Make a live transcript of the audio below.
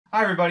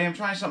Hi everybody, I'm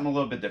trying something a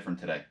little bit different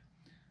today.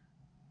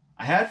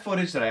 I had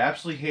footage that I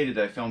absolutely hated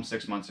that I filmed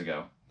 6 months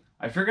ago.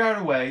 I figured out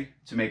a way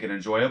to make it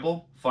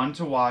enjoyable, fun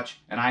to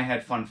watch, and I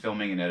had fun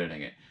filming and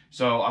editing it.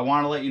 So I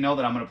want to let you know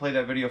that I'm going to play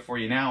that video for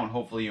you now and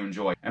hopefully you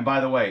enjoy. And by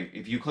the way,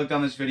 if you clicked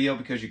on this video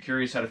because you're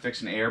curious how to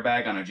fix an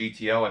airbag on a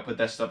GTO, I put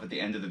that stuff at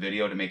the end of the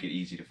video to make it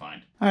easy to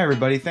find. Hi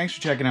everybody, thanks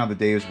for checking out the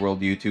Dave's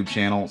World YouTube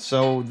channel.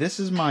 So this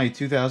is my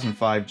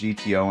 2005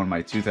 GTO and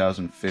my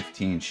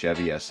 2015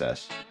 Chevy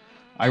SS.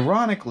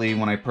 Ironically,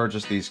 when I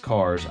purchased these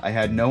cars, I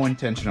had no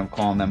intention of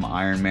calling them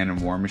Iron Man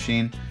and War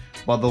Machine,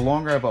 but the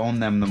longer I've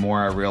owned them, the more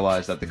I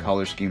realize that the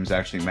color schemes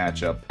actually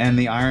match up. And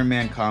the Iron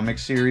Man comic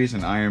series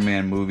and Iron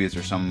Man movies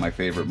are some of my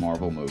favorite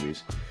Marvel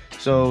movies.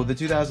 So the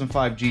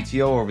 2005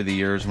 GTO over the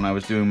years, when I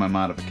was doing my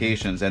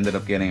modifications, ended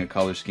up getting a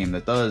color scheme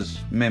that does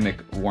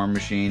mimic War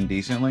Machine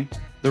decently.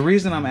 The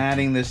reason I'm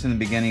adding this in the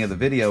beginning of the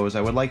video is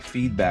I would like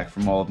feedback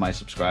from all of my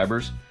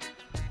subscribers.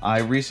 I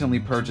recently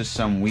purchased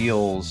some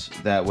wheels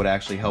that would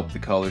actually help the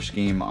color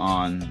scheme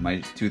on my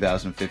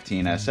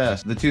 2015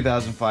 SS. The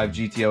 2005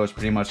 GTO is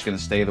pretty much going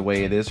to stay the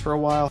way it is for a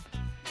while.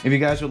 If you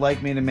guys would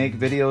like me to make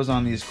videos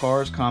on these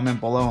cars, comment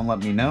below and let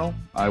me know.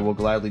 I will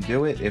gladly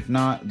do it. If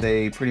not,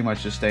 they pretty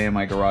much just stay in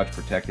my garage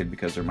protected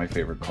because they're my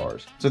favorite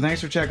cars. So thanks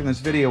for checking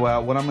this video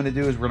out. What I'm going to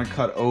do is we're going to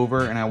cut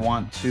over and I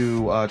want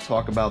to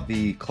talk about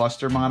the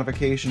cluster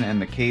modification and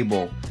the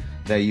cable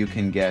that you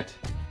can get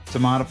to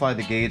modify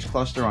the gauge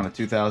cluster on a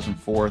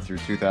 2004 through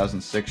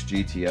 2006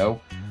 GTO.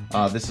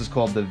 This is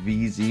called the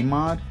VZ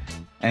mod,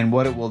 and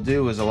what it will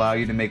do is allow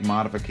you to make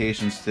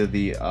modifications to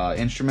the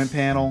instrument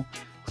panel,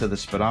 to the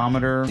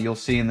speedometer. You'll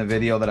see in the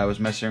video that I was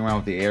messing around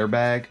with the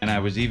airbag, and I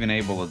was even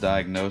able to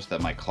diagnose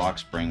that my clock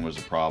spring was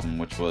a problem,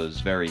 which was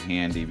very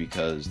handy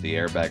because the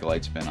airbag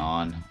light's been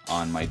on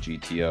my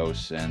GTO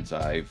since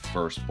I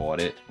first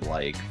bought it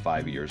like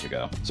 5 years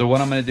ago. So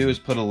what I'm going to do is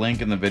put a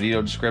link in the video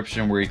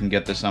description where you can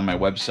get this on my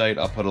website.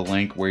 I'll put a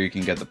link where you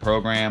can get the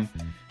program,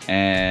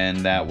 and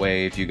that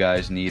way if you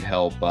guys need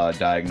help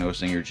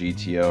diagnosing your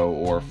GTO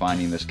or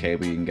finding this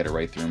cable, you can get it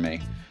right through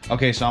me.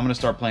 Okay, so I'm going to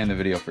start playing the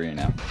video for you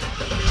now.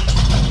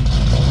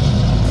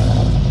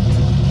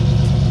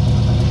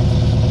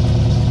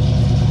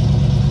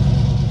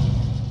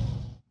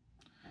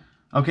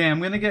 Okay, I'm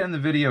going to get in the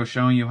video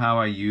showing you how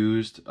I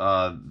used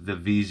the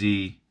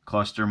VZ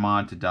cluster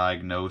mod to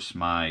diagnose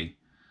my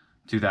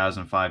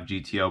 2005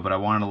 GTO, but I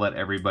wanted to let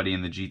everybody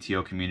in the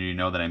GTO community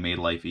know that I made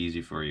life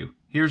easy for you.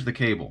 Here's the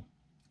cable,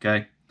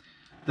 okay?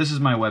 This is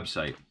my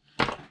website.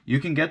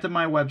 You can get to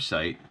my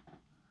website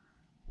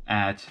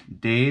at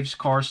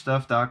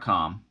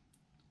davescarstuff.com,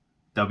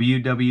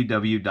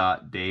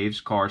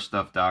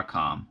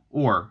 www.davescarstuff.com,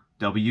 or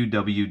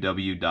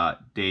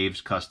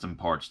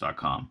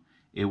www.davescustomparts.com.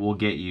 It will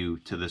get you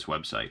to this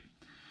website.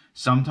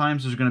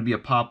 Sometimes there's going to be a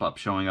pop-up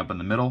showing up in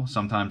the middle,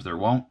 sometimes there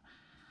won't.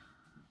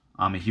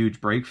 I'm a huge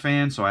brake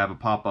fan, so I have a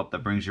pop-up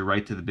that brings you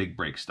right to the big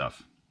brake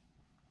stuff.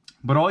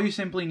 But all you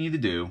simply need to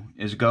do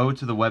is go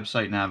to the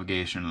website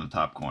navigation in the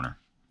top corner.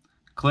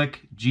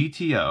 Click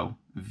GTO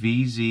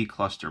VZ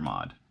Cluster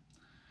Mod.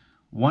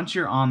 Once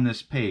you're on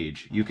this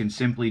page, you can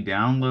simply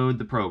download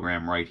the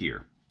program right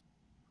here.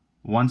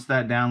 Once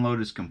that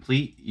download is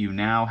complete, you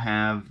now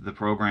have the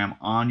program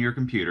on your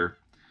computer.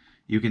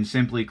 You can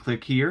simply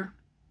click here,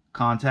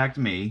 contact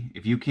me.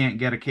 If you can't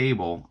get a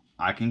cable,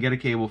 I can get a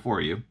cable for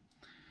you.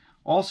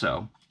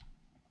 Also,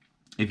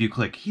 if you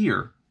click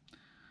here,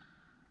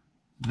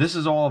 this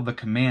is all of the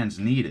commands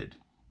needed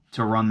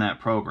to run that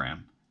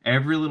program.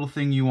 Every little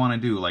thing you want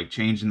to do, like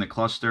changing the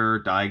cluster,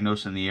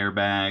 diagnosing the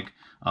airbag,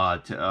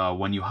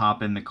 when you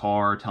hop in the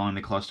car, telling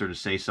the cluster to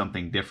say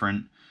something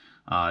different.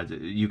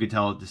 You could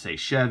tell it to say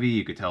Chevy,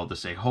 you could tell it to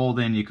say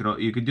Holden, you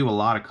could do a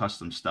lot of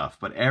custom stuff,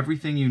 but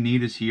everything you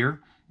need is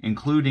here,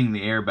 including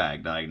the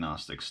airbag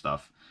diagnostic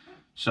stuff.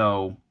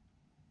 So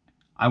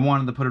I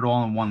wanted to put it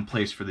all in one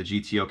place for the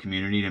GTO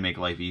community to make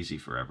life easy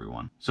for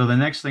everyone. So the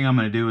next thing I'm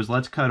going to do is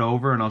let's cut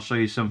over and I'll show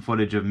you some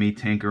footage of me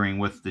tinkering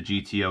with the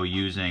GTO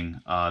using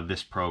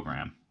this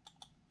program.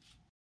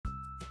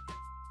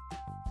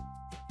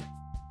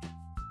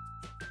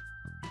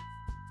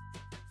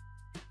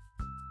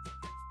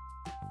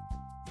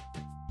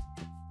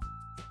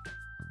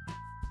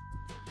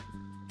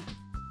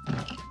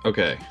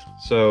 Okay,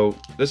 so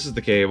this is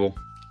the cable,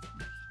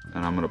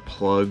 and I'm going to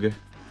plug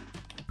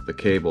the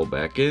cable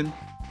back in,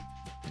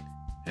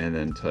 and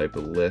then type a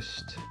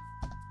list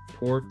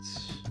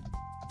ports,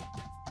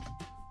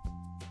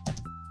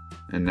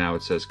 and now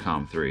it says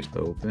COM3.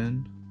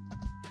 Open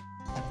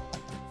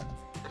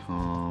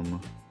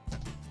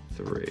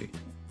COM3.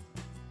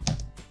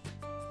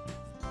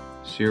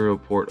 Serial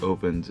port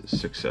opened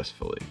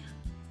successfully.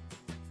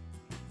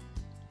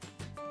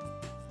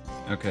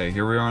 Okay,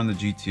 here we are on the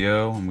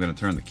GTO. I'm going to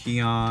turn the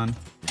key on.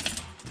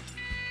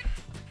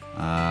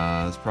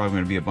 There's probably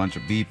going to be a bunch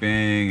of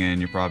beeping, and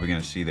you're probably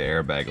going to see the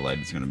airbag light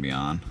is going to be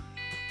on.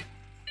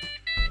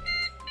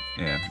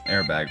 Yeah,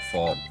 airbag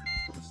fault.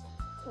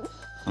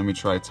 Let me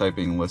try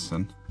typing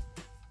listen.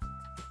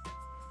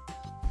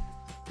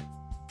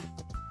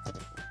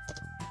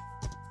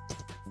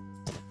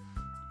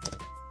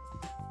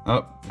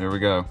 Oh, there we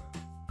go.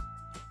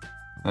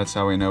 That's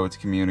how we know it's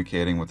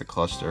communicating with the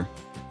cluster.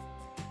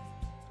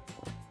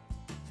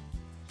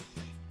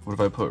 What if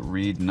I put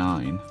read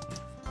 9?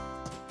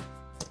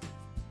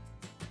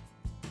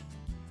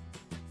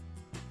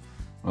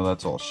 Well,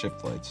 that's all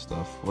shift light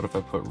stuff. What if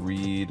I put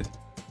read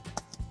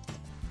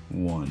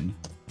 1?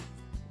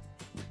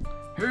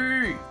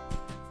 Hey!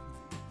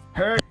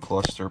 Hey!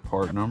 Cluster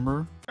part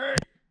number. Hey!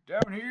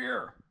 Down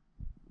here!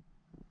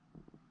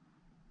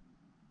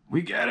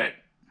 We get it!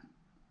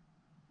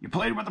 You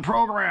played with the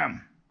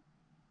program!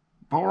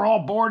 But we're all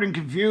bored and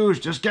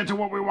confused. Just get to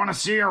what we want to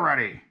see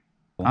already.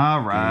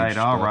 Alright,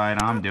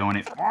 I'm doing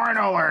it.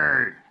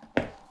 Finally!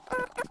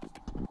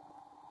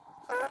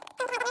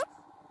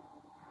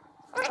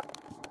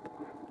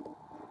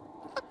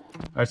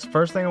 Alright, so the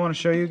first thing I want to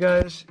show you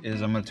guys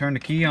is I'm going to turn the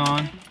key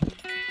on.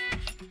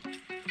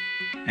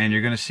 And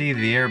you're going to see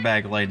the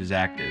airbag light is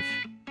active.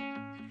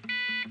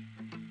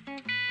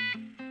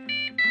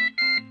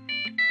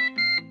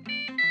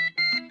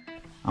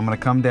 I'm going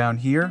to come down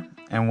here,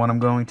 and what I'm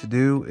going to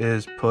do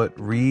is put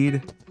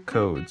read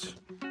codes.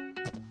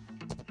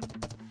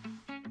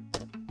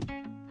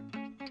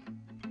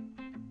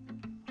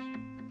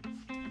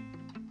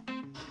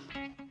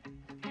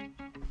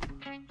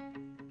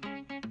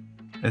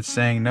 It's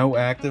saying no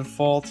active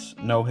faults,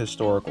 no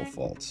historical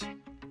faults.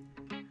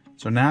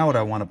 So now what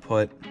I want to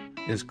put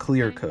is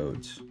clear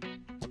codes.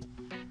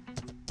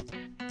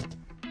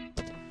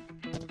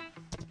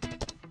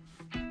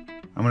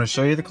 I'm going to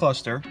show you the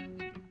cluster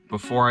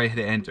before I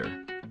hit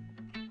enter.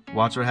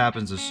 Watch what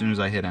happens as soon as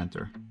I hit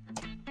enter.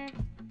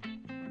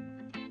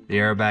 The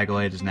airbag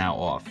light is now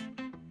off.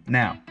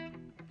 Now,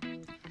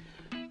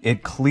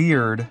 it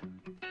cleared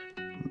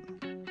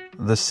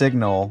the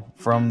signal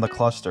from the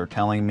cluster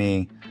telling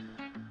me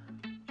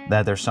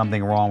that there's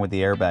something wrong with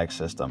the airbag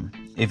system.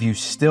 If you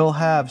still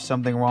have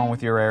something wrong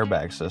with your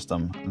airbag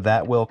system,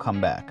 that will come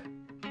back.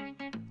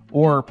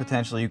 Or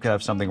potentially you could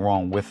have something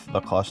wrong with the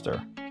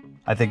cluster.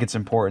 I think it's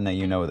important that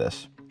you know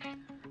this.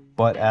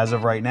 But as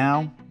of right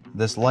now,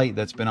 this light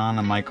that's been on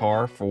in my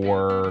car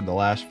for the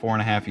last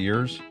 4.5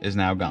 years is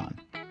now gone.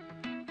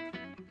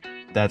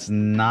 That's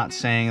not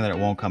saying that it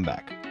won't come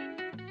back.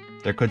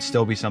 There could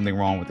still be something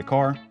wrong with the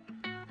car,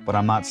 but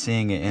I'm not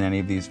seeing it in any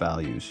of these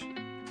values.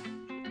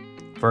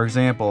 For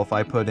example, if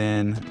I put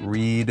in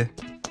read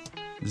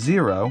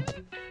 0,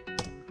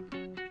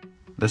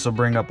 this will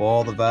bring up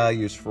all the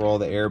values for all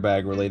the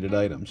airbag related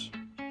items.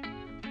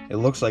 It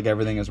looks like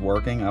everything is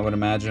working. I would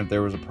imagine if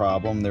there was a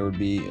problem, there would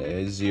be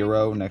a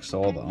 0 next to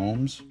all the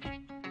ohms.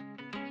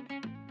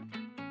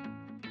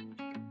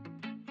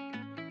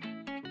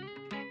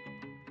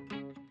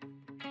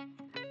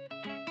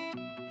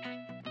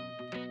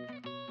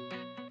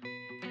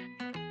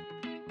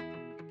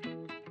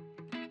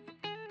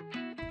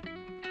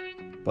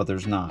 But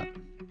there's not.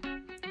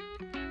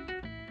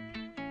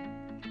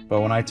 But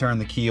when I turn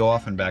the key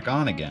off and back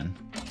on again,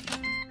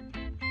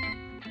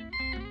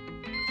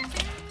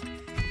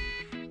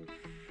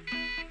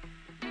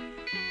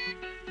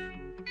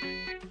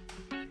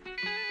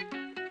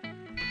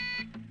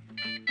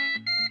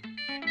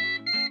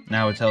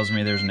 now it tells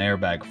me there's an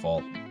airbag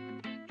fault.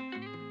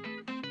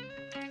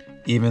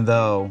 Even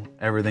though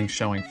everything's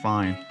showing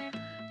fine.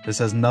 This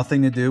has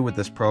nothing to do with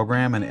this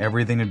program and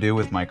everything to do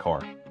with my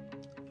car.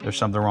 There's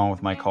something wrong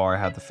with my car, I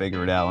have to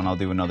figure it out, and I'll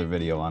do another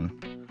video on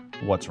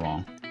what's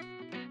wrong.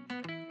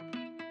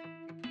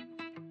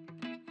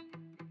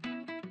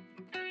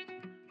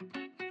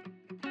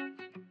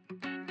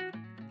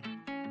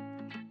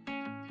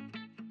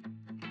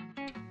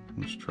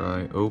 Let's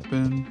try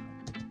open,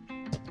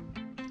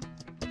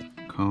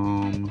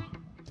 COM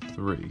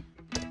 3.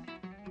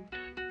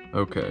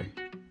 Okay,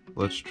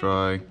 let's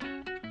try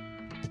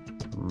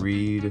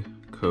read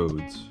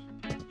codes.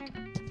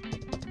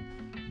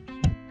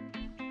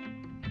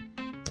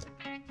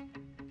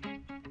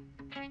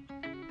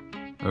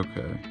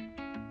 Okay.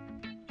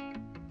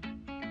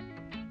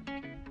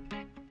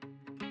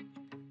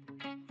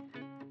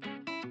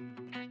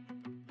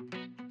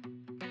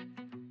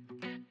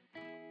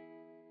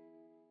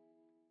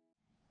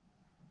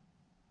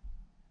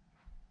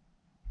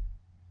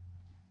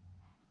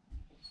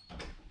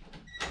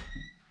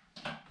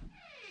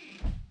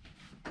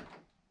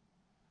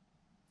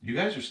 You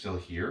guys are still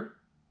here?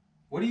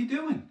 What are you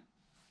doing?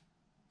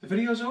 The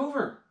video's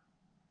over.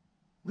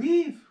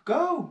 Leave.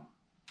 Go.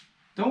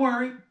 Don't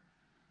worry.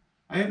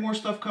 I have more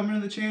stuff coming to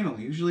the channel,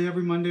 usually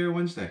every Monday or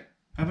Wednesday.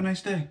 Have a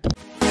nice day.